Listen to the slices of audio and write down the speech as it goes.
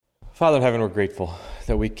Father in heaven, we're grateful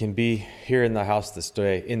that we can be here in the house this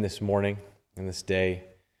day, in this morning, in this day.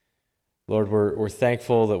 Lord, we're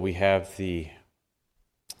thankful that we have the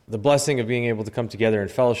blessing of being able to come together in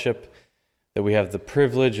fellowship, that we have the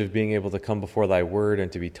privilege of being able to come before thy word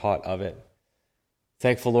and to be taught of it.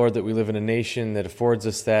 Thankful, Lord, that we live in a nation that affords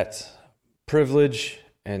us that privilege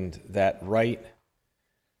and that right,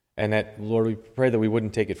 and that, Lord, we pray that we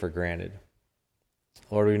wouldn't take it for granted.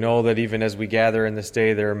 Lord, we know that even as we gather in this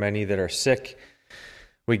day, there are many that are sick.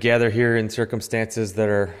 We gather here in circumstances that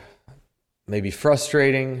are maybe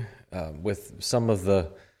frustrating, with some of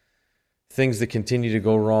the things that continue to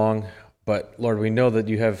go wrong. But Lord, we know that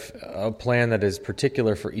you have a plan that is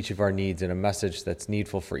particular for each of our needs and a message that's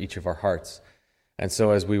needful for each of our hearts. And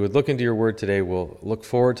so as we would look into your word today, we'll look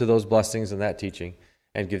forward to those blessings and that teaching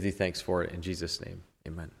and give thee thanks for it. In Jesus' name,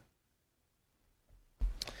 amen.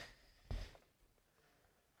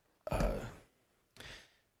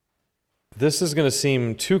 This is going to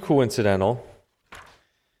seem too coincidental,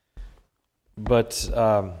 but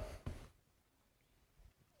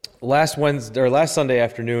last Sunday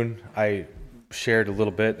afternoon, I shared a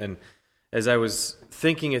little bit, and as I was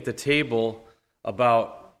thinking at the table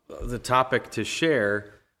about the topic to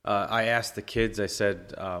share, I asked the kids, I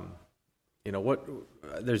said,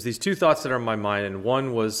 there's these two thoughts that are in my mind, and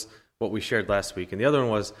one was what we shared last week, and the other one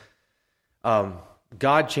was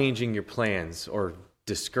God changing your plans or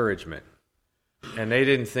discouragement. And they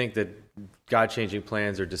didn't think that God changing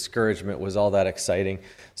plans or discouragement was all that exciting.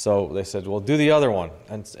 So they said, well, do the other one.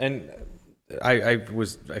 And I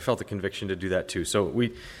felt the conviction to do that too.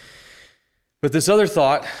 But this other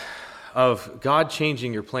thought of God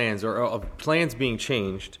changing your plans or of plans being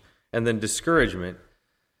changed and then discouragement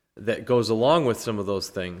that goes along with some of those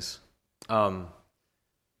things.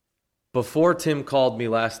 Before Tim called me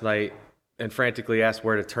last night and frantically asked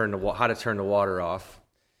how to turn the water off,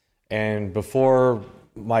 and before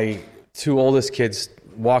my two oldest kids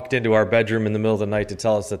walked into our bedroom in the middle of the night to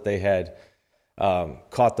tell us that they had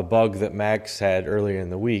caught the bug that Max had earlier in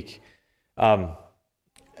the week,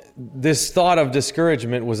 this thought of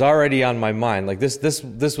discouragement was already on my mind. Like this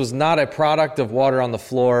was not a product of water on the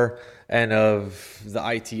floor and of the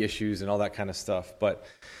IT issues and all that kind of stuff, but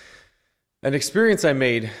an experience I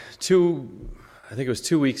made I think it was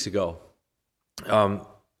 2 weeks ago.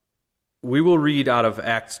 We will read out of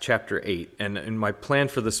Acts chapter 8, and my plan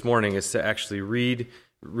for this morning is to actually read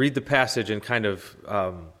the passage and kind of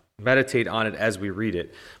meditate on it as we read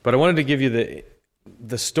it. But I wanted to give you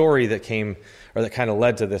the story that came, or that kind of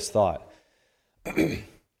led to this thought. I've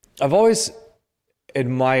always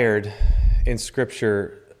admired in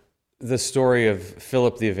Scripture the story of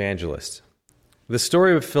Philip the evangelist. The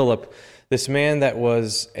story of Philip, this man that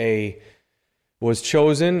was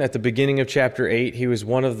chosen at the beginning of chapter 8. He was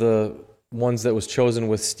one of the ones that was chosen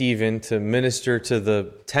with Stephen to minister to the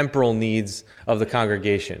temporal needs of the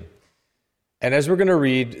congregation. And as we're going to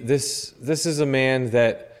read, this is a man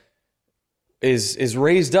that is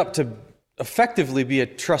raised up to effectively be a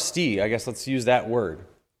trustee. I guess let's use that word,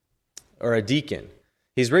 or a deacon.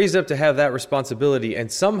 He's raised up to have that responsibility, and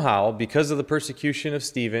somehow, because of the persecution of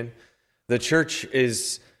Stephen, the church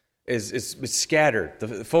is scattered.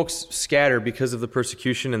 The folks scatter because of the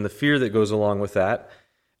persecution and the fear that goes along with that.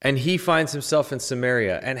 And he finds himself in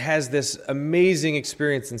Samaria and has this amazing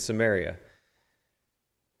experience in Samaria.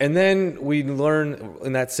 And then we learn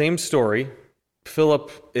in that same story, Philip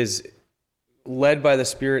is led by the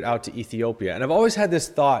Spirit out to Ethiopia. And I've always had this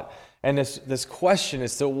thought and this question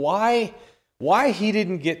as to why he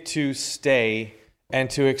didn't get to stay and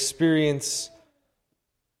to experience,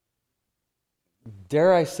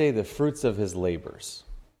 dare I say, the fruits of his labors.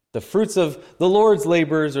 The fruits of the Lord's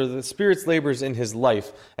labors or the Spirit's labors in his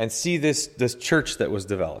life, and see this church that was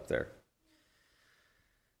developed there.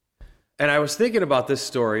 And I was thinking about this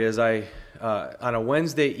story as on a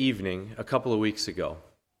Wednesday evening a couple of weeks ago.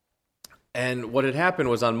 And what had happened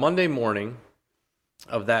was on Monday morning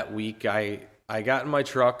of that week, I got in my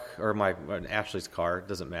truck, or Ashley's car, it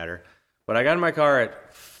doesn't matter. But I got in my car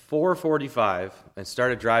at 4:45 and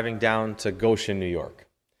started driving down to Goshen, New York.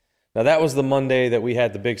 Now, that was the Monday that we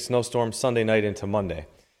had the big snowstorm, Sunday night into Monday.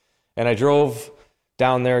 And I drove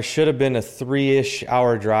down there. Should have been a 3-ish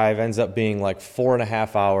hour drive. Ends up being like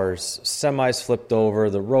 4.5 hours. Semis flipped over.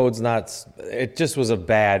 The road's it just was a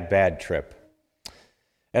bad trip.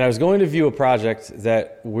 And I was going to view a project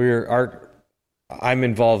that I'm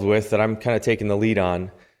involved with, that I'm kind of taking the lead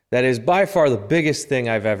on, that is by far the biggest thing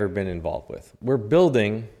I've ever been involved with. We're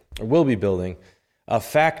building, or will be building, a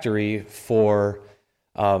factory for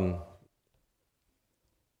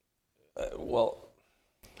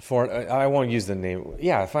I won't use the name.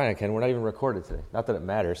 Yeah, fine, I can. We're not even recorded today. Not that it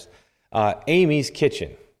matters. Amy's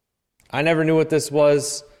Kitchen. I never knew what this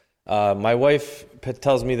was. My wife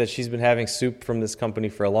tells me that she's been having soup from this company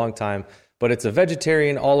for a long time, but it's a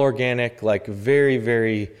vegetarian, all organic, like very,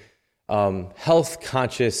 very health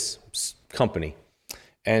conscious company.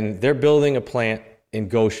 And they're building a plant in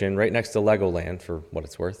Goshen, right next to Legoland, for what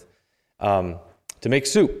it's worth, to make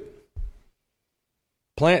soup.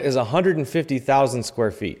 Plant is 150,000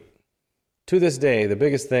 square feet. To this day, the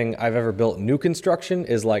biggest thing I've ever built new construction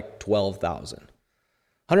is like 12,000.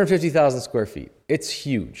 150,000 square feet. It's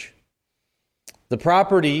huge. The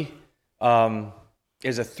property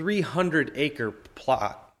is a 300-acre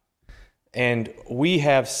plot, and we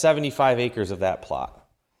have 75 acres of that plot.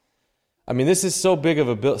 I mean, this is so big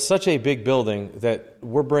of such a big building that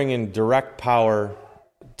we're bringing direct power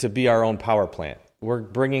to be our own power plant. We're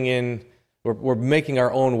making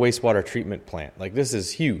our own wastewater treatment plant. Like, this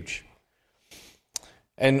is huge.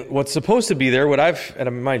 And what's supposed to be there,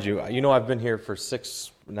 and mind you, I've been here for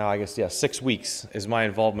 6 weeks is my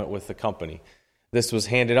involvement with the company. This was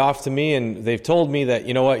handed off to me, and they've told me that,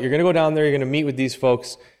 you know what, you're going to go down there, you're going to meet with these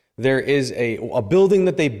folks. There is a building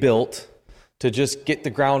that they built to just get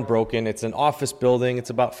the ground broken. It's an office building.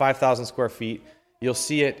 It's about 5,000 square feet. You'll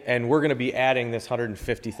see it, and we're going to be adding this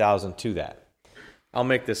 150,000 to that. I'll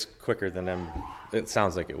make this quicker than it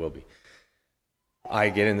sounds like it will be.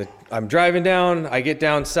 I'm driving down, I get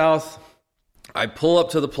down south, I pull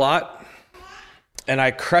up to the plot, and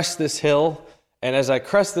I crest this hill. And as I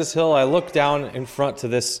crest this hill, I look down in front to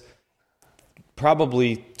this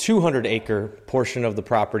probably 200-acre portion of the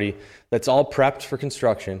property that's all prepped for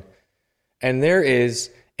construction. And there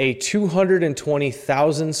is a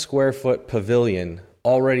 220,000 square foot pavilion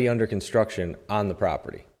already under construction on the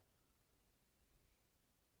property.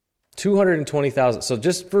 220,000. So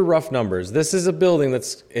just for rough numbers, this is a building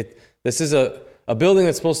that's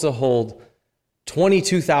supposed to hold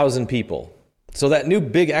 22,000 people. So that new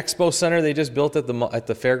big expo center they just built at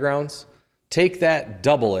the fairgrounds, take that,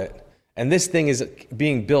 double it, and this thing is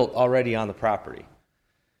being built already on the property.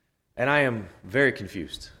 And I am very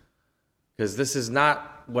confused because this is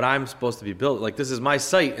not what I'm supposed to be built. Like, this is my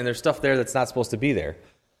site, and there's stuff there that's not supposed to be there.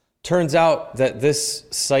 Turns out that this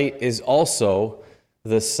site is also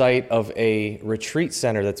the site of a retreat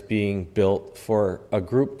center that's being built for a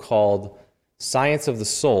group called Science of the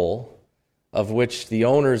Soul, of which the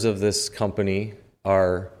owners of this company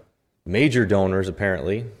are major donors,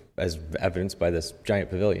 apparently, as evidenced by this giant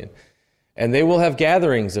pavilion. And they will have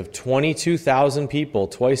gatherings of 22,000 people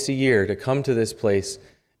twice a year to come to this place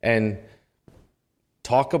and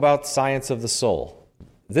talk about science of the soul.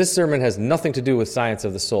 This sermon has nothing to do with science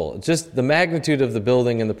of the soul. Just the magnitude of the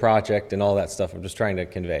building and the project and all that stuff. I'm just trying to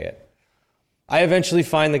convey it. I eventually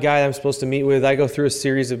find the guy I'm supposed to meet with. I go through a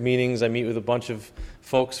series of meetings. I meet with a bunch of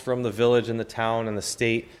folks from the village and the town and the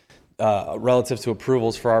state relative to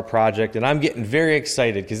approvals for our project. And I'm getting very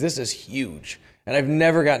excited because this is huge. And I've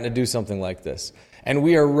never gotten to do something like this. And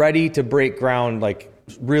we are ready to break ground like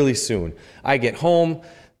really soon. I get home.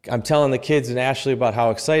 I'm telling the kids and Ashley about how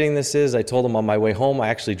exciting this is. I told them on my way home, I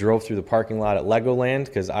actually drove through the parking lot at Legoland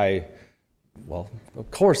because of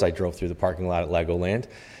course I drove through the parking lot at Legoland.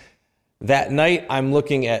 That night, I'm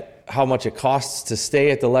looking at how much it costs to stay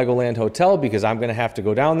at the Legoland Hotel because I'm going to have to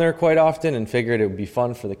go down there quite often and figured it would be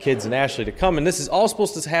fun for the kids and Ashley to come. And this is all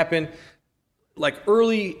supposed to happen like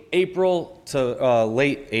early April to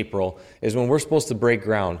late April is when we're supposed to break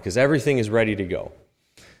ground because everything is ready to go.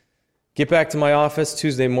 Get back to my office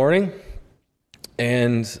Tuesday morning,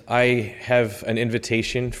 and I have an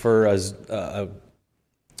invitation for a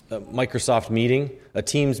Microsoft meeting, a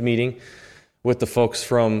Teams meeting, with the folks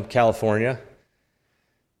from California.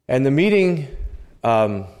 And the meeting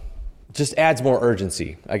just adds more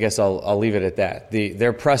urgency. I guess I'll leave it at that.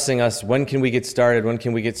 They're pressing us, when can we get started? When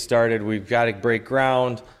can we get started? We've got to break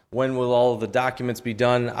ground. When will all of the documents be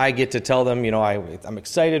done? I get to tell them, I'm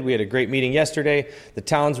excited. We had a great meeting yesterday. The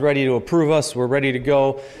town's ready to approve us. We're ready to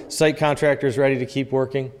go. Site contractor's ready to keep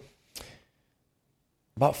working.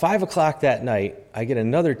 About 5 o'clock that night, I get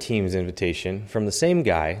another Teams invitation from the same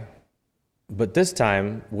guy, but this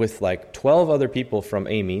time with like 12 other people from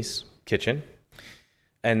Amy's Kitchen,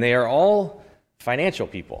 and they are all financial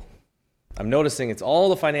people. I'm noticing it's all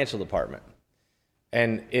the financial department,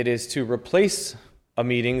 and it is to replace a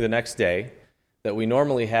meeting the next day that we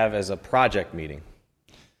normally have as a project meeting.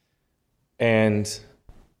 And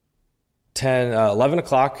 11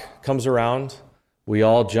 o'clock comes around, we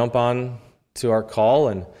all jump on to our call,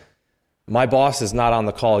 and my boss is not on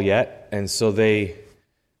the call yet, and so they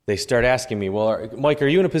start asking me, well, Mike, are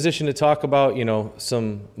you in a position to talk about,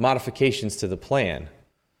 some modifications to the plan?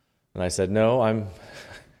 And I said, no,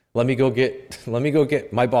 Let me go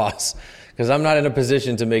get my boss, because I'm not in a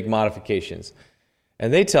position to make modifications.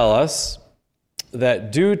 And they tell us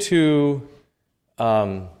that due to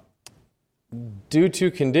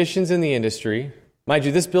conditions in the industry, mind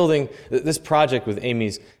you, this project with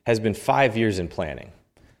Amy's has been 5 years in planning.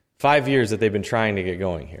 5 years that they've been trying to get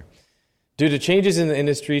going here. Due to changes in the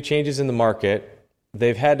industry, changes in the market,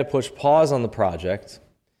 they've had to push pause on the project,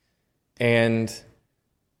 and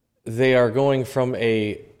they are going from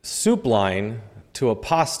a soup line to a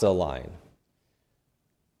pasta line,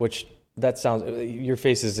 which that sounds, your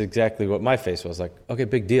face is exactly what my face was. Like, okay,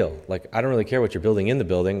 big deal. Like, I don't really care what you're building in the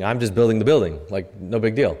building. I'm just building the building. Like, no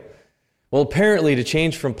big deal. Well, apparently to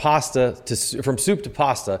change from soup to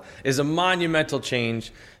pasta is a monumental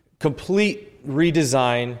change, complete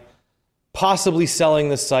redesign, possibly selling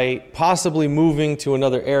the site, possibly moving to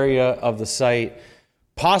another area of the site,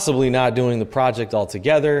 possibly not doing the project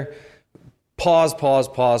altogether. Pause.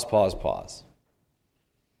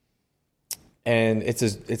 And it's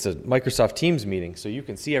a Microsoft Teams meeting, so you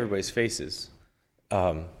can see everybody's faces.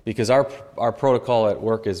 Because our protocol at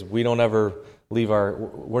work is we don't ever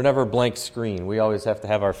we're never blank screen. We always have to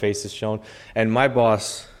have our faces shown. And my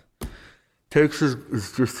boss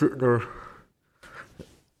is just sitting there.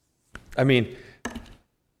 I mean,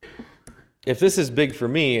 if this is big for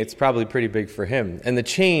me, it's probably pretty big for him. And the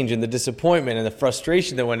change and the disappointment and the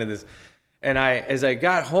frustration that went into this. And as I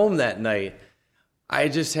got home that night, I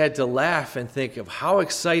just had to laugh and think of how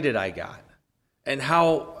excited I got and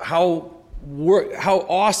how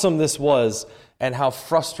awesome this was and how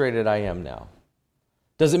frustrated I am now.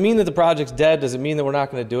 Does it mean that the project's dead? Does it mean that we're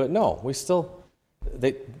not going to do it? No,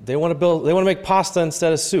 they want to make pasta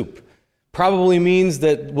instead of soup. Probably means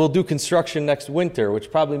that we'll do construction next winter,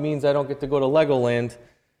 which probably means I don't get to go to Legoland,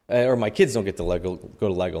 or my kids don't get to go to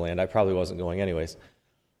Legoland. I probably wasn't going anyways.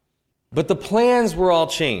 But the plans were all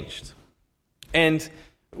changed. And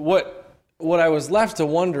what I was left to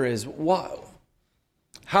wonder is,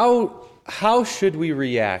 how should we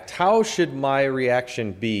react? How should my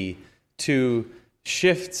reaction be to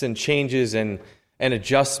shifts and changes and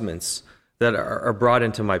adjustments that are brought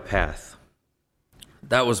into my path?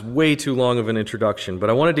 That was way too long of an introduction, but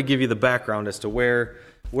I wanted to give you the background as to where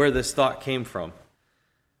this thought came from.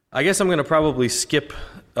 I guess I'm going to probably skip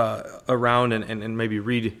around and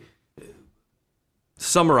maybe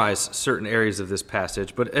summarize certain areas of this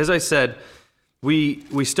passage. But as I said,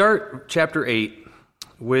 we start chapter 8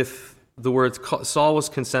 with the words, Saul was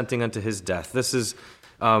consenting unto his death. This is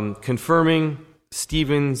confirming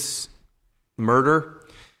Stephen's murder,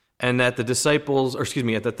 and that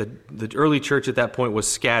the early church at that point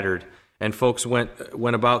was scattered, and folks went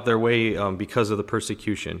about their way because of the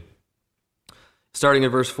persecution. Starting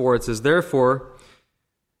in verse 4, it says, Therefore,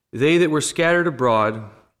 they that were scattered abroad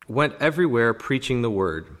went everywhere preaching the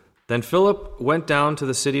word. Then Philip went down to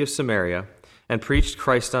the city of Samaria and preached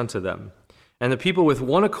Christ unto them. And the people with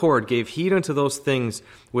one accord gave heed unto those things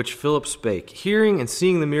which Philip spake, hearing and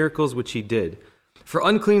seeing the miracles which he did. For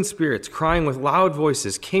unclean spirits, crying with loud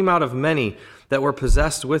voices, came out of many that were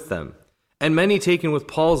possessed with them. And many taken with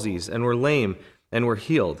palsies, and were lame, and were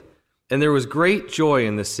healed. And there was great joy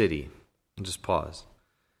in the city. And just pause.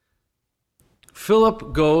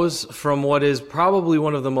 Philip goes from what is probably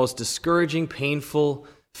one of the most discouraging, painful,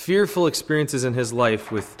 fearful experiences in his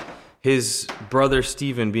life with his brother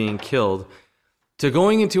Stephen being killed, to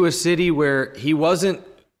going into a city where he wasn't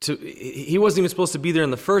even supposed to be there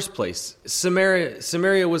in the first place.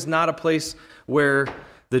 Samaria was not a place where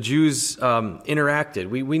the Jews interacted.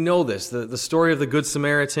 We know this. The story of the Good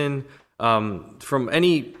Samaritan, from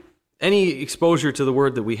any exposure to the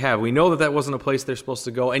word that we have, we know that wasn't a place they're supposed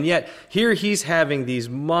to go. And yet, here he's having these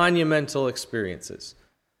monumental experiences.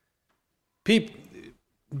 People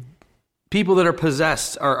that are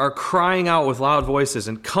possessed are crying out with loud voices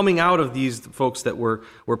and coming out of these folks that were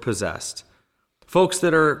possessed. Folks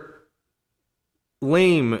that are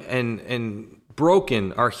lame and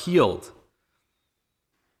broken are healed.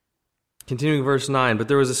 Continuing verse 9, But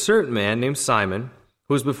there was a certain man named Simon,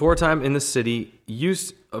 who was before time in the same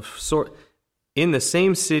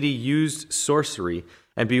city used sorcery,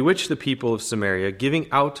 and bewitched the people of Samaria, giving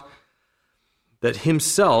out that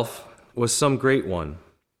himself was some great one,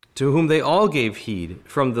 to whom they all gave heed,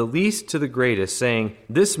 from the least to the greatest, saying,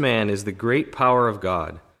 This man is the great power of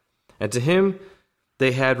God. And to him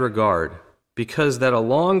they had regard, because that a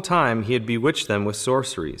long time he had bewitched them with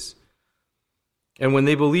sorceries. And when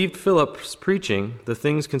they believed Philip's preaching the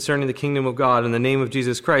things concerning the kingdom of God in the name of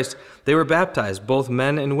Jesus Christ, they were baptized, both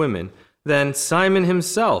men and women. Then Simon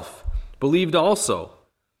himself believed also.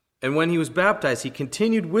 And when he was baptized, he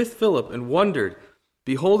continued with Philip and wondered,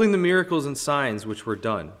 beholding the miracles and signs which were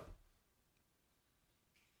done.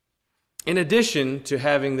 in addition to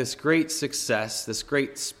having this great success, this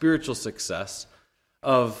great spiritual success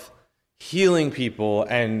of healing people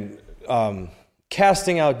and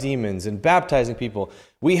casting out demons and baptizing people,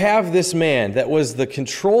 we have this man that was the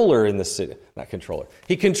controller in the city. Not controller.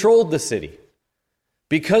 He controlled the city.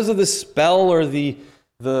 Because of the spell or the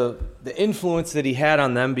influence that he had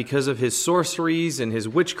on them, because of his sorceries and his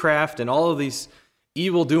witchcraft and all of these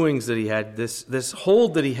evil doings that he had, this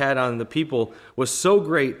hold that he had on the people was so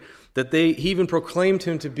great that he even proclaimed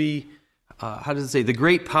him to be, the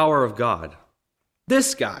great power of God.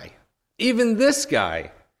 This guy, even this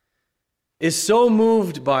guy, is so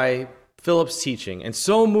moved by Philip's teaching and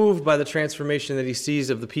so moved by the transformation that he sees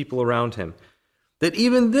of the people around him that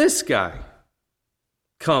even this guy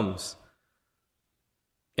comes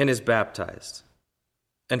and is baptized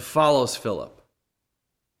and follows Philip.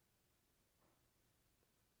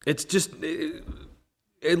 It's just, it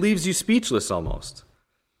leaves you speechless almost.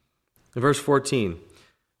 In verse 14,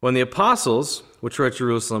 when the apostles, which were at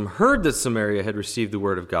Jerusalem, heard that Samaria had received the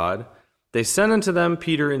word of God, they sent unto them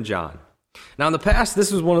Peter and John. Now in the past,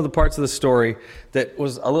 this was one of the parts of the story that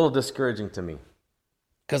was a little discouraging to me.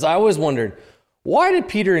 Because I always wondered, why did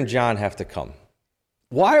Peter and John have to come?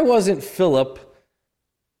 Why wasn't Philip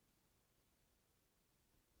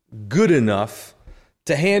good enough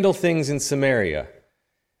to handle things in Samaria?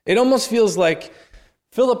 It almost feels like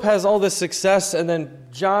Philip has all this success, and then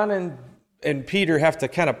John and Peter have to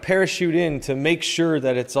kind of parachute in to make sure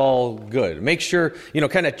that it's all good. Make sure,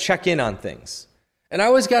 kind of check in on things. And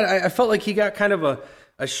I felt like he got kind of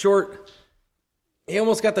he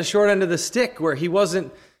almost got the short end of the stick where he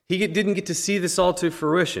didn't get to see this all to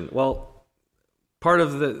fruition. Well,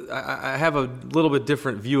 I have a little bit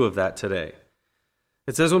different view of that today.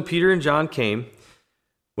 It says when Peter and John came,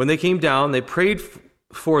 when they came down, they prayed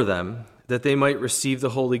for them that they might receive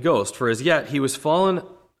the Holy Ghost. For as yet he was fallen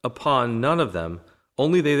upon none of them,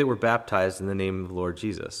 only they that were baptized in the name of the Lord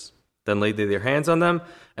Jesus. Then laid they their hands on them,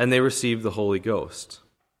 and they received the Holy Ghost.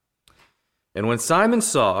 And when Simon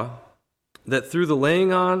saw that through the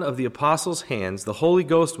laying on of the apostles' hands the Holy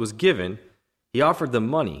Ghost was given, he offered them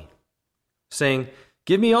money, saying,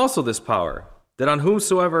 Give me also this power, that on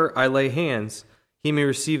whomsoever I lay hands, he may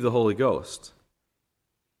receive the Holy Ghost.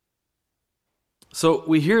 So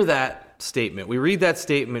we hear that statement. We read that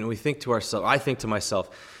statement, and we think to ourselves, I think to myself,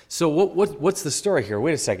 so what's the story here?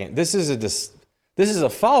 Wait a second. This is a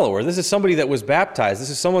follower. This is somebody that was baptized. This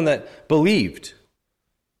is someone that believed.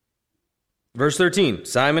 Verse 13,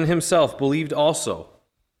 Simon himself believed also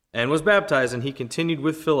and was baptized, and he continued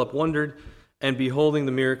with Philip, wondered, and beholding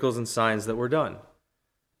the miracles and signs that were done.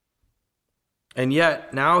 And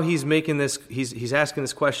yet, now he's making this, he's asking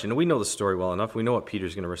this question. And we know the story well enough. We know what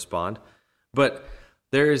Peter's going to respond. But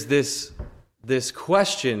there is this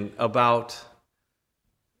question about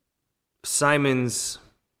Simon's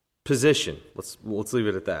position. Let's leave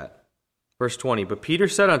it at that. Verse 20, But Peter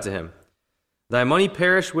said unto him, Thy money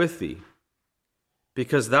perish with thee,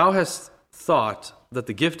 because thou hast thought that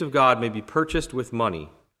the gift of God may be purchased with money.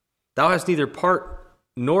 Thou hast neither part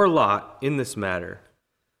nor lot in this matter,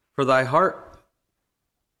 for thy heart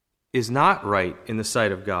is not right in the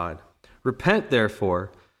sight of God. Repent,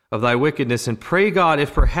 therefore, of thy wickedness, and pray God,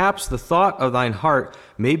 if perhaps the thought of thine heart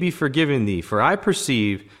may be forgiven thee. For I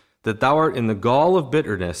perceive that thou art in the gall of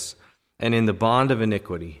bitterness and in the bond of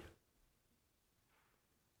iniquity.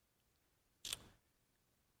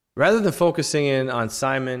 Rather than focusing in on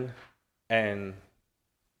Simon and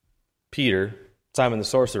Peter, Simon the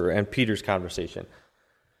sorcerer, and Peter's conversation,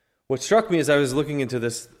 what struck me as I was looking into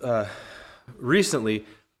this recently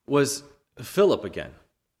was Philip again.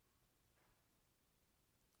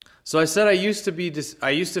 So I said I used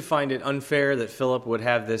to find it unfair that Philip would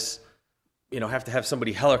have this, have to have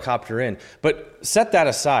somebody helicopter in. But set that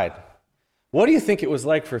aside. What do you think it was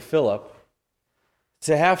like for Philip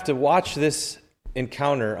to have to watch this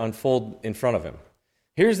encounter unfold in front of him?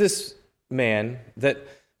 Here's this man that,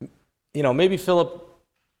 maybe Philip,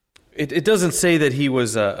 it doesn't say that he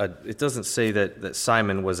was it doesn't say that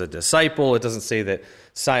Simon was a disciple. It doesn't say that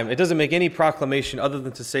it doesn't make any proclamation other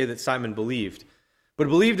than to say that Simon believed. But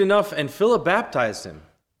believed enough, and Philip baptized him.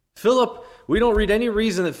 Philip, we don't read any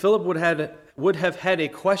reason that Philip would have had a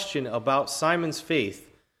question about Simon's faith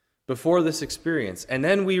before this experience. And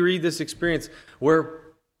then we read this experience where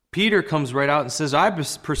Peter comes right out and says, I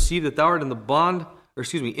perceive that thou art in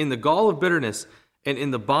the gall of bitterness and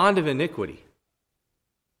in the bond of iniquity.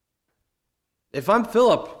 If I'm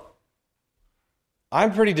Philip,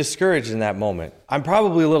 I'm pretty discouraged in that moment. I'm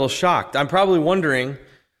probably a little shocked. I'm probably wondering,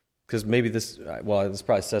 because maybe this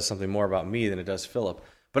probably says something more about me than it does Philip.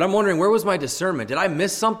 But I'm wondering, where was my discernment? Did I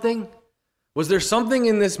miss something? Was there something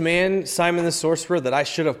in this man, Simon the sorcerer, that I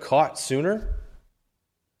should have caught sooner?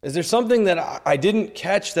 Is there something that I didn't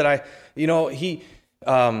catch that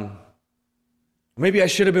maybe I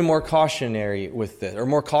should have been more cautionary with this, or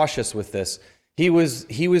more cautious with this. He was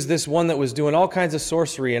this one that was doing all kinds of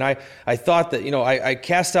sorcery, and I thought that, I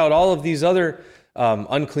cast out all of these other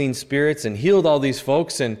unclean spirits and healed all these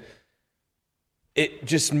folks, and it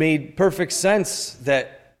just made perfect sense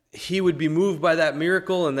that he would be moved by that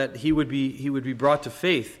miracle and that he would be brought to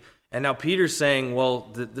faith. And now Peter's saying, well,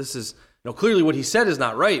 this is clearly what he said is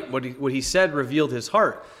not right. What he said revealed his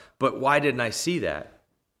heart, but why didn't I see that?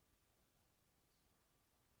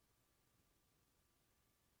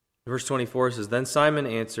 Verse 24 says, Then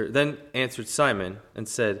answered Simon and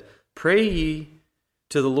said, Pray ye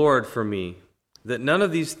to the Lord for me, that none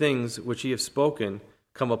of these things which ye have spoken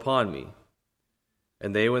come upon me.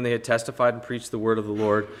 And they, when they had testified and preached the word of the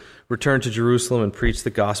Lord, returned to Jerusalem and preached the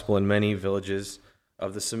gospel in many villages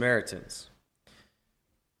of the Samaritans.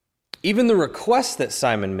 Even the request that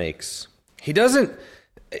Simon makes, he doesn't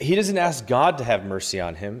ask God to have mercy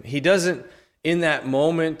on him. He doesn't, in that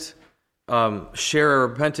moment, share a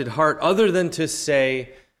repentant heart, other than to say,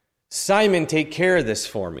 Simon, take care of this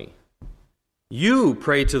for me. You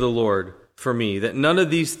pray to the Lord for me, that none of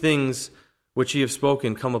these things which ye have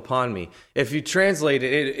spoken come upon me. If you translate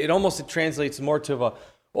it, it translates more to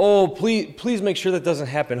please make sure that doesn't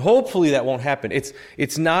happen. Hopefully that won't happen.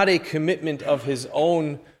 It's not a commitment of his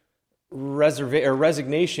own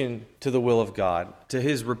resignation to the will of God, to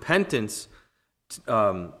his repentance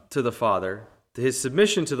to the Father, to his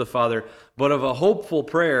submission to the Father, but of a hopeful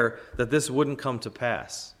prayer that this wouldn't come to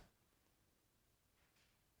pass.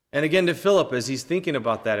 And again, to Philip, as he's thinking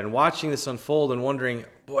about that and watching this unfold and wondering,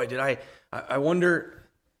 boy, I wonder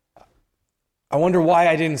why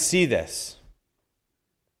I didn't see this.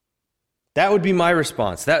 That would be my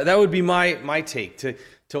response. That would be my take,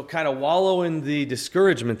 to kind of wallow in the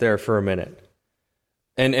discouragement there for a minute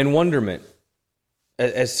and wonderment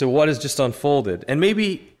as to what has just unfolded. And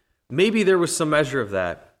maybe there was some measure of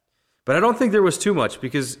that, but I don't think there was too much,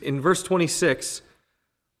 because in verse 26,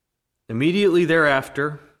 immediately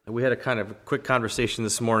thereafter, we had a kind of quick conversation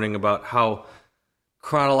this morning about how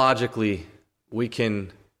chronologically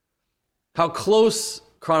how close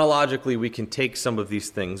chronologically we can take some of these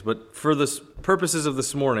things. But for the purposes of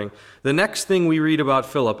this morning, the next thing we read about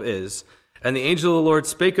Philip is, And the angel of the Lord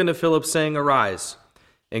spake unto Philip, saying, Arise,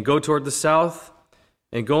 and go toward the south,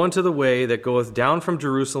 and go into the way that goeth down from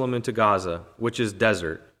Jerusalem into Gaza, which is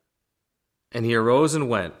desert. And he arose and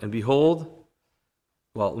went, and behold,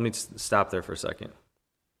 let me stop there for a second.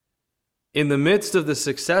 In the midst of the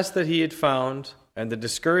success that he had found and the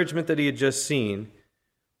discouragement that he had just seen,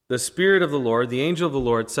 the Spirit of the Lord, the angel of the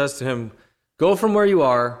Lord, says to him, Go from where you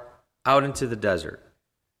are out into the desert.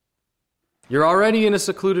 You're already in a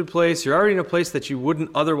secluded place. You're already in a place that you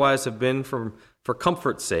wouldn't otherwise have been for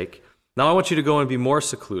comfort's sake. Now I want you to go and be more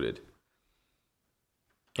secluded.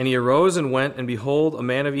 And he arose and went, and behold, a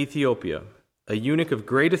man of Ethiopia, a eunuch of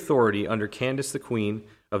great authority under Candace the queen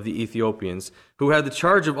of the Ethiopians, who had the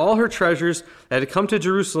charge of all her treasures, and had come to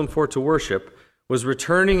Jerusalem for to worship, was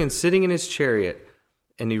returning and sitting in his chariot,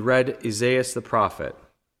 and he read Isaiah the prophet.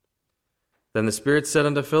 Then the Spirit said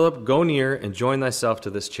unto Philip, Go near and join thyself to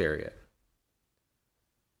this chariot.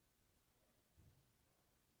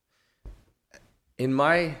 In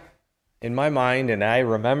my mind, and I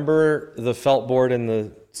remember the felt board in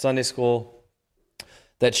the Sunday school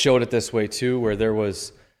that showed it this way too, where there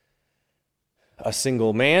was a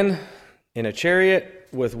single man in a chariot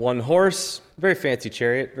with one horse, very fancy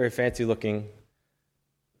chariot, very fancy looking.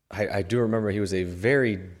 I do remember he was a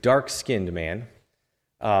very dark-skinned man.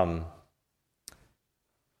 And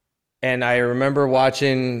I remember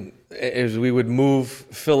watching as we would move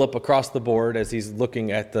Philip across the board as he's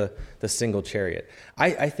looking at the single chariot.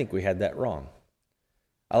 I think we had that wrong.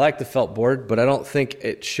 I like the felt board, but I don't think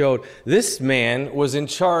it showed. This man was in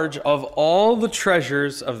charge of all the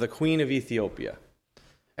treasures of the Queen of Ethiopia.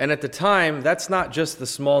 And at the time, that's not just the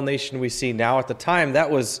small nation we see now. At the time, that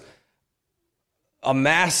was a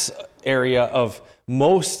mass area of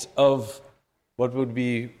most of what would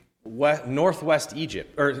be northwest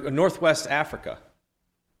Egypt, or northwest Africa.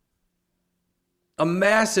 A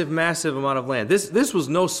massive, massive amount of land. This was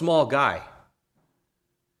no small guy.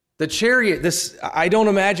 The chariot, I don't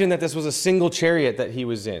imagine that this was a single chariot that he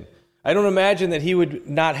was in. I don't imagine that he would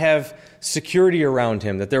not have security around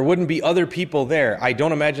him, that there wouldn't be other people there. I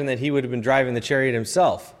don't imagine that he would have been driving the chariot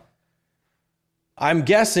himself. I'm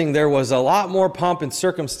guessing there was a lot more pomp and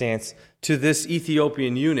circumstance to this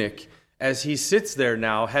Ethiopian eunuch as he sits there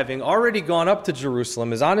now, having already gone up to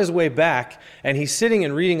Jerusalem, is on his way back, and he's sitting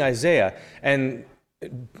and reading Isaiah. And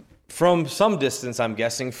from some distance, I'm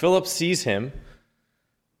guessing, Philip sees him,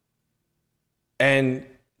 and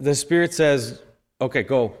the Spirit says, okay,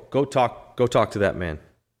 go talk to that man.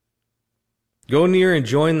 Go near and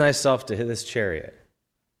join thyself to this chariot.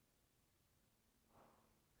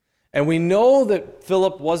 And we know that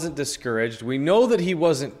Philip wasn't discouraged. We know that he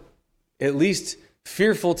wasn't at least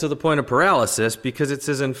fearful to the point of paralysis, because it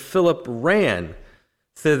says, and Philip ran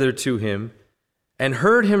thither to him and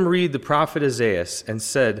heard him read the prophet Isaiah and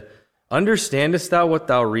said, understandest thou what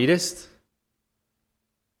thou readest?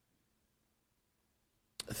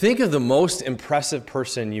 Think of the most impressive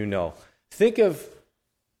person you know. Think of,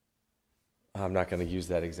 I'm not going to use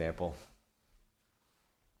that example.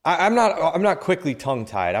 I'm not quickly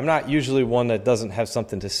tongue-tied. I'm not usually one that doesn't have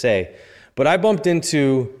something to say. But I bumped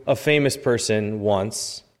into a famous person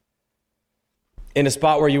once in a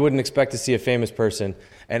spot where you wouldn't expect to see a famous person,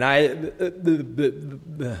 and I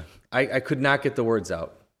could not get the words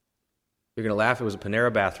out. You're going to laugh. It was a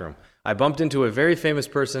Panera bathroom. I bumped into a very famous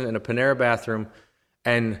person in a Panera bathroom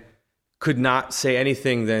and could not say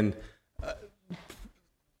anything than,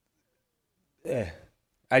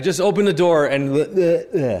 I just opened the door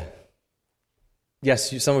and,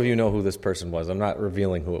 yes, some of you know who this person was. I'm not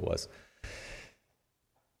revealing who it was.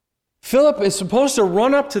 Philip is supposed to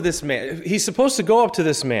run up to this man. He's supposed to go up to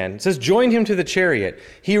this man. It says, join him to the chariot.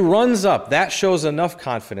 He runs up. That shows enough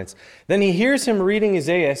confidence. Then he hears him reading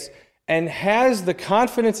Isaiah and has the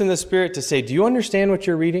confidence in the Spirit to say, do you understand what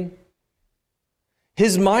you're reading?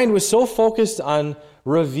 His mind was so focused on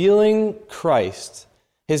revealing Christ.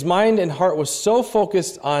 His mind and heart was so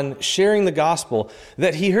focused on sharing the gospel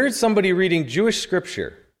that he heard somebody reading Jewish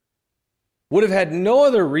scripture. Would have had no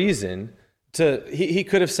other reason he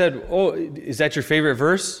could have said, oh, is that your favorite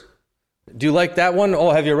verse? Do you like that one?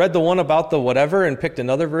 Oh, have you read the one about the whatever, and picked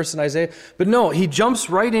another verse in Isaiah? But no, he jumps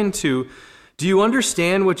right into, do you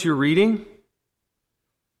understand what you're reading?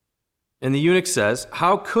 And the eunuch says,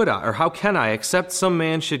 how can I, except some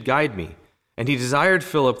man should guide me? And he desired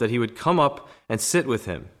Philip that he would come up and sit with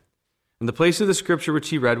him. And the place of the scripture which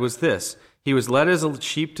he read was this: he was led as a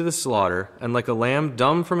sheep to the slaughter, and like a lamb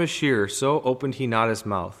dumb from his shearer, so opened he not his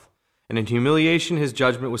mouth. And in humiliation his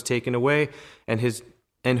judgment was taken away, and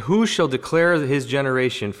who shall declare his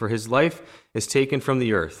generation? For his life is taken from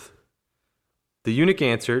the earth. The eunuch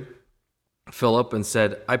answered Philip and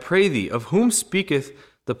said, I pray thee, of whom speaketh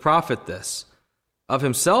the prophet this? Of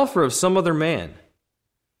himself or of some other man?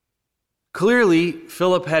 Clearly,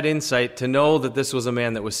 Philip had insight to know that this was a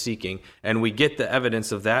man that was seeking, and we get the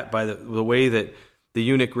evidence of that by the way that the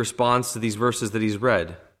eunuch responds to these verses that he's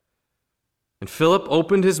read. And Philip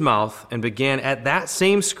opened his mouth and began at that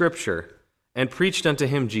same scripture and preached unto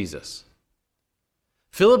him Jesus.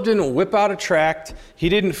 Philip didn't whip out a tract. He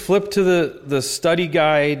didn't flip to the study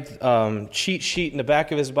guide cheat sheet in the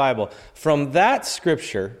back of his Bible. From that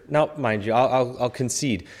scripture, now, mind you, I'll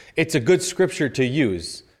concede, it's a good scripture to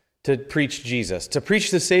use to preach Jesus. To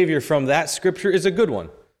preach the Savior from that scripture is a good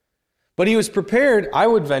one. But he was prepared, I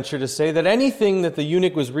would venture to say, that anything that the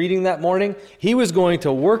eunuch was reading that morning, he was going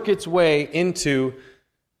to work its way into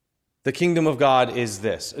the kingdom of God is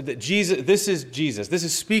this. That Jesus, this is Jesus. This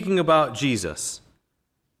is speaking about Jesus.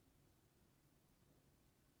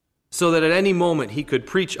 So that at any moment he could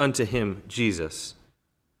preach unto him Jesus.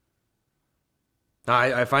 Now,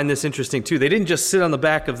 I find this interesting too. They didn't just sit on the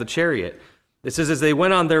back of the chariot. It says as they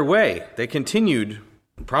went on their way, they continued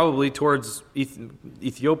probably towards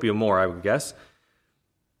Ethiopia more, I would guess.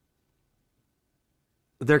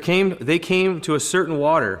 They came to a certain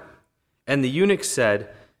water, and the eunuch said,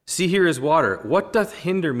 see, here is water. What doth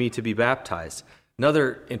hinder me to be baptized?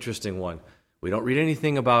 Another interesting one. We don't read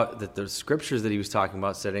anything about that the scriptures that he was talking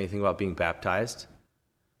about said anything about being baptized.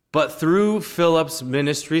 But through Philip's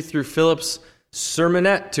ministry, through Philip's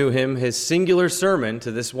sermonette to him, his singular sermon to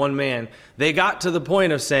this one man, they got to the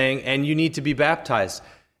point of saying, and you need to be baptized.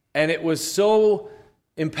 And it was so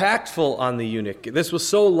impactful on the eunuch. This was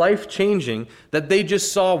so life-changing that they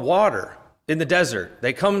just saw water in the desert.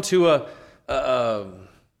 They come to what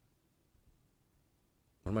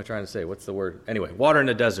am I trying to say? What's the word? Anyway, water in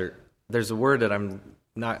the desert. There's a word that I'm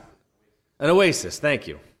not... An oasis, thank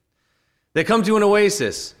you. They come to an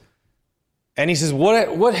oasis. And he says,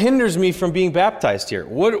 what hinders me from being baptized here?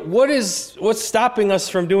 What's stopping us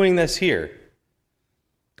from doing this here?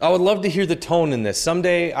 I would love to hear the tone in this.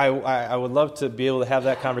 Someday I would love to be able to have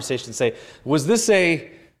that conversation and say, was this is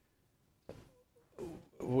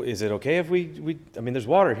it okay if we there's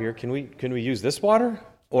water here. Can we use this water?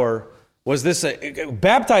 Or was this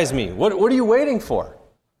baptize me? What are you waiting for?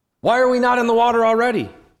 Why are we not in the water already?"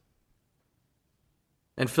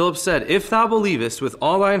 And Philip said, "If thou believest with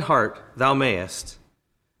all thine heart, thou mayest."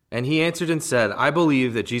 And he answered and said, "I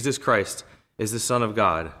believe that Jesus Christ is the Son of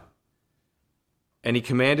God." And he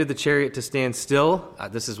commanded the chariot to stand still.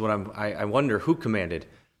 This is what I wonder, who commanded?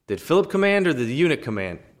 Did Philip command or did the eunuch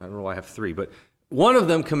command? I don't know why I have three, but one of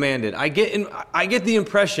them commanded. I get the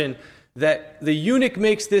impression that the eunuch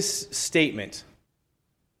makes this statement: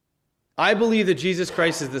 "I believe that Jesus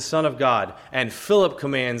Christ is the Son of God," and Philip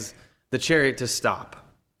commands the chariot to stop.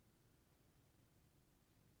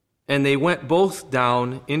 And they went both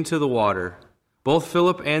down into the water, both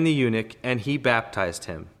Philip and the eunuch, and he baptized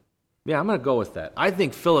him. Yeah, I'm going to go with that. I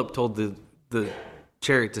think Philip told the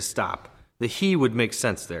chariot to stop. The he would make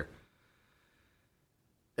sense there.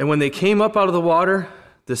 And when they came up out of the water,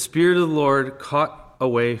 the Spirit of the Lord caught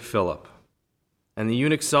away Philip. And the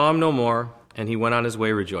eunuch saw him no more, and he went on his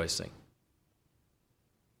way rejoicing.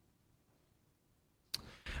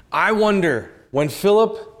 I wonder, when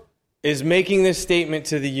Philip is making this statement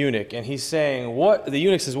to the eunuch, and he's saying, the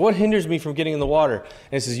eunuch says, "What hinders me from getting in the water?"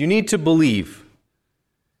 And he says, "You need to believe.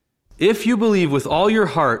 If you believe with all your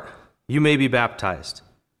heart, you may be baptized."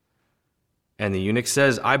 And the eunuch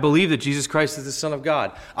says, "I believe that Jesus Christ is the Son of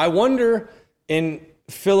God." I wonder, in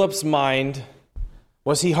Philip's mind,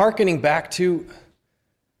 was he hearkening back to,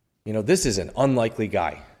 this is an unlikely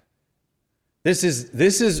guy. This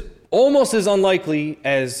is almost as unlikely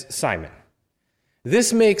as Simon.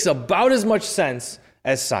 This makes about as much sense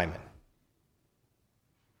as Simon.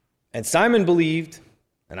 And Simon believed,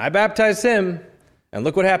 and I baptized him, and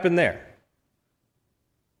look what happened there.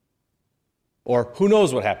 Or who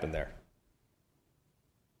knows what happened there.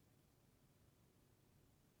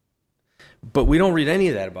 But we don't read any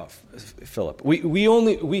of that about Philip.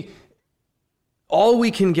 All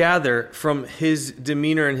we can gather from his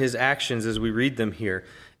demeanor and his actions as we read them here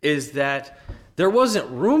is that there wasn't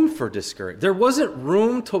room for discouragement. There wasn't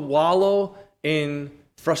room to wallow in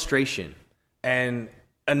frustration and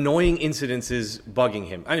annoying incidences bugging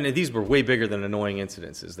him. I mean, these were way bigger than annoying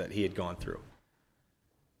incidences that he had gone through.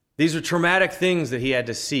 These were traumatic things that he had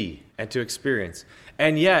to see and to experience.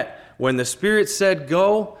 And yet, when the Spirit said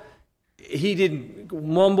go, he didn't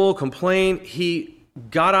mumble, complain. He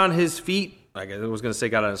got on his feet. I was going to say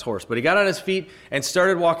got on his horse, but he got on his feet and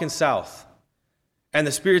started walking south. And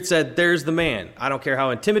the Spirit said, "There's the man. I don't care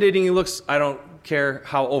how intimidating he looks. I don't care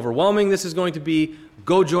how overwhelming this is going to be.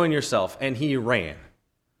 Go join yourself." And he ran.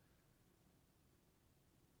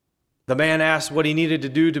 The man asked what he needed to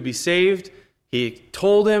do to be saved. He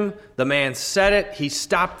told him. The man said it. He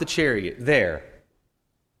stopped the chariot there.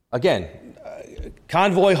 Again,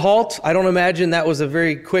 convoy halt. I don't imagine that was a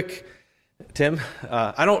very quick, Tim,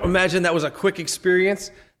 I don't imagine that was a quick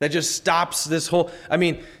experience that just stops this whole,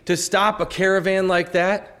 to stop a caravan like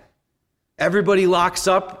that, everybody locks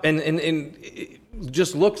up and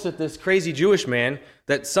just looks at this crazy Jewish man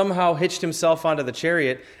that somehow hitched himself onto the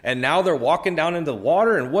chariot, and now they're walking down into the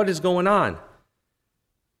water, and what is going on?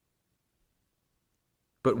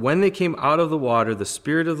 But when they came out of the water, the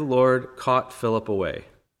Spirit of the Lord caught Philip away.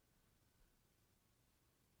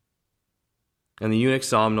 And the eunuch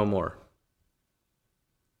saw him no more.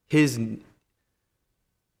 His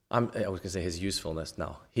usefulness.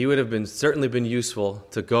 No, he would have certainly been useful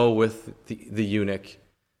to go with the eunuch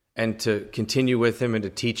and to continue with him and to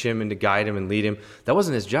teach him and to guide him and lead him. That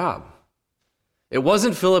wasn't his job. It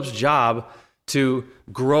wasn't Philip's job to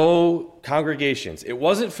grow congregations. It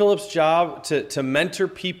wasn't Philip's job to mentor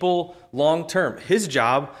people long term. His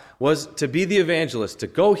job was to be the evangelist, to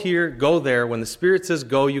go here, go there. When the Spirit says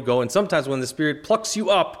go, you go. And sometimes when the Spirit plucks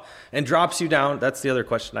you up and drops you down, that's the other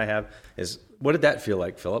question I have, is what did that feel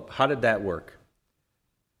like, Philip? How did that work?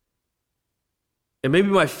 And maybe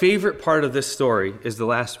my favorite part of this story is the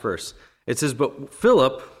last verse. It says, "But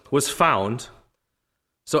Philip was found."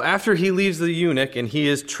 So after he leaves the eunuch and he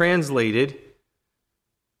is translated,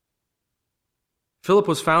 Philip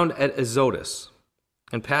was found at Azotus,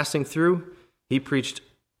 and passing through, he preached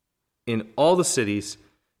in all the cities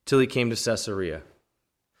till he came to Caesarea.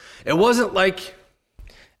 It wasn't like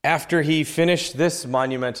after he finished this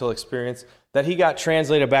monumental experience that he got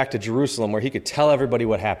translated back to Jerusalem where he could tell everybody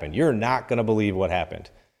what happened. You're not going to believe what happened.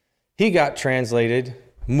 He got translated,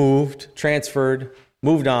 moved, transferred,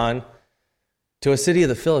 moved on to a city of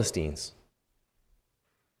the Philistines.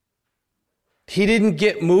 He didn't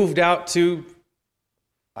get moved out to,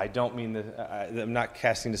 I'm not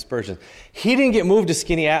casting dispersion. He didn't get moved to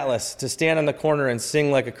Skinny Atlas to stand on the corner and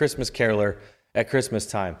sing like a Christmas caroler at Christmas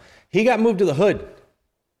time. He got moved to the hood.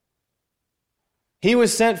 He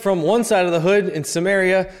was sent from one side of the hood in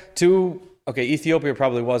Samaria to, Ethiopia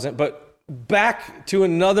probably wasn't, but back to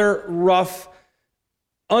another rough,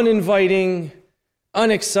 uninviting,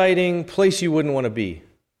 unexciting place you wouldn't want to be.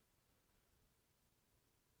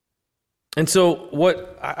 And so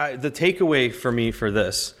the takeaway for me for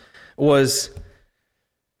this was,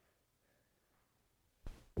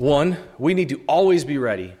 one, we need to always be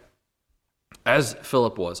ready, as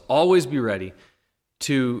Philip was, always be ready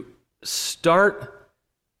to start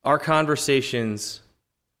our conversations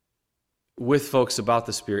with folks about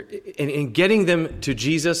the Spirit and getting them to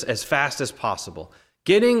Jesus as fast as possible.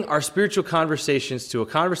 Getting our spiritual conversations to a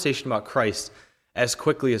conversation about Christ as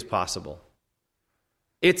quickly as possible.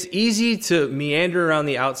 It's easy to meander around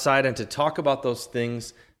the outside and to talk about those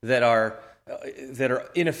things that are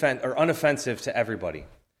unoffensive to everybody.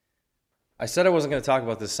 I said I wasn't going to talk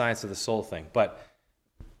about the science of the soul thing, but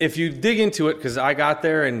if you dig into it, because I got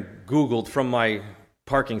there and Googled from my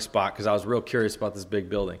parking spot because I was real curious about this big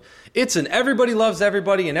building. It's an everybody loves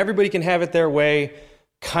everybody and everybody can have it their way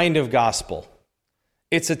kind of gospel.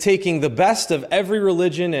 It's a taking the best of every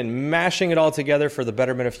religion and mashing it all together for the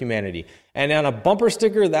betterment of humanity. And on a bumper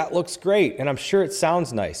sticker, that looks great, and I'm sure it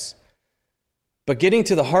sounds nice. But getting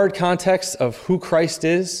to the hard context of who Christ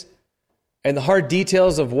is and the hard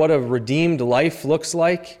details of what a redeemed life looks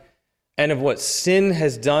like and of what sin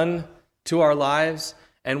has done to our lives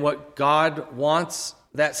and what God wants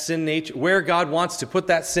that sin nature, where God wants to put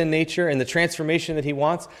that sin nature and the transformation that he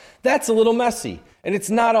wants, that's a little messy. And it's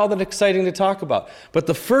not all that exciting to talk about. But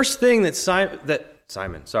the first thing the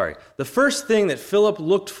first thing that Philip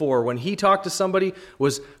looked for when he talked to somebody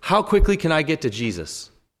was, how quickly can I get to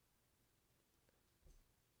Jesus?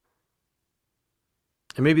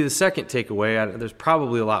 And maybe the second takeaway, there's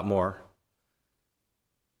probably a lot more,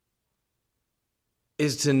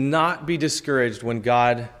 is to not be discouraged when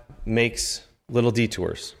God makes little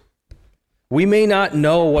detours. We may not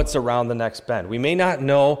know what's around the next bend. We may not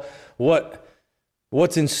know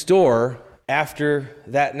what's in store after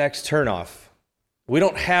that next turnoff. We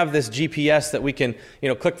don't have this GPS that we can,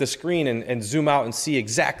 click the screen and zoom out and see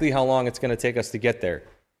exactly how long it's going to take us to get there.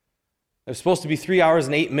 It was supposed to be 3 hours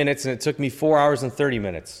and 8 minutes, and it took me 4 hours and 30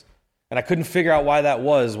 minutes. And I couldn't figure out why that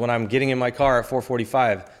was when I'm getting in my car at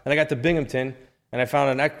 4:45. Then I got to Binghamton, and I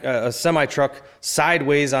found a semi-truck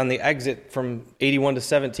sideways on the exit from 81 to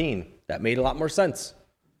 17. That made a lot more sense.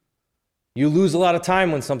 You lose a lot of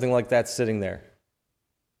time when something like that's sitting there.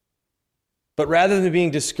 But rather than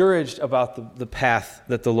being discouraged about the path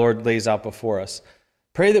that the Lord lays out before us,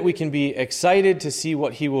 pray that we can be excited to see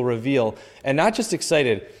what he will reveal, and not just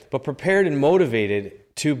excited, but prepared and motivated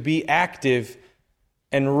to be active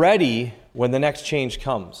and ready when the next change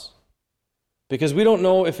comes. Because we don't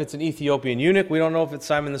know if it's an Ethiopian eunuch, we don't know if it's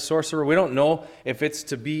Simon the sorcerer, we don't know if it's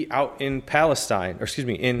to be out in Palestine,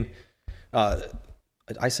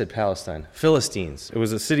 I said Palestine, Philistines. It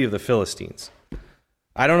was the city of the Philistines.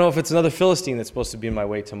 I don't know if it's another Philistine that's supposed to be in my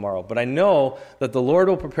way tomorrow, but I know that the Lord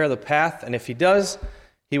will prepare the path, and if he does,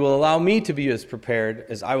 he will allow me to be as prepared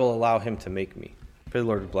as I will allow him to make me. Pray the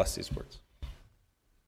Lord to bless these words.